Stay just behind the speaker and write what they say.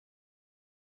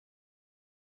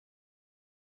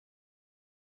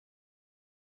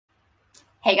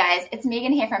Hey guys, it's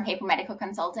Megan here from People Medical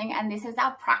Consulting, and this is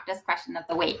our practice question of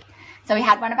the week. So we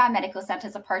had one of our medical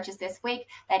centres approach us this week.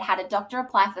 They'd had a doctor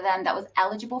apply for them that was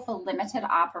eligible for limited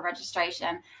AHPRA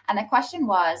registration. And the question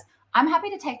was, I'm happy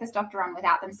to take this doctor on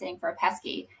without them sitting for a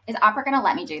PESCI. Is AHPRA going to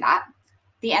let me do that?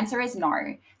 The answer is no.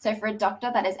 So for a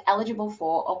doctor that is eligible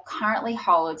for or currently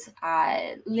holds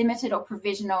limited or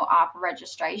provisional AHPRA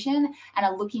registration and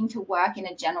are looking to work in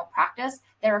a general practice,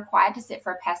 they're required to sit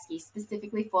for a PESCI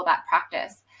specifically for that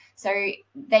practice. So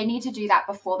they need to do that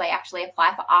before they actually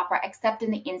apply for AHPRA, except in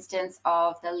the instance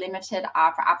of the limited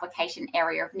AHPRA application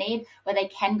area of need, where they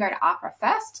can go to AHPRA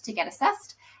first to get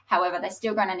assessed. However, they're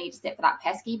still going to need to sit for that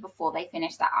PESCI before they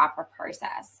finish that AHPRA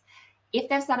process. If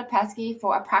they've started PESCI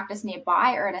for a practice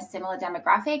nearby or in a similar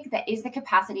demographic, there is the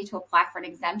capacity to apply for an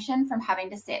exemption from having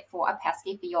to sit for a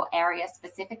PESCI for your area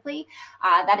specifically.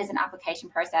 That is an application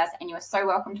process, and you are so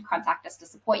welcome to contact us to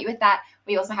support you with that.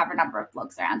 We also have a number of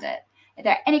blogs around it. If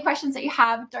there are any questions that you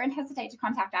have, don't hesitate to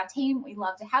contact our team. We'd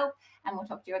love to help, and we'll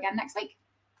talk to you again next week.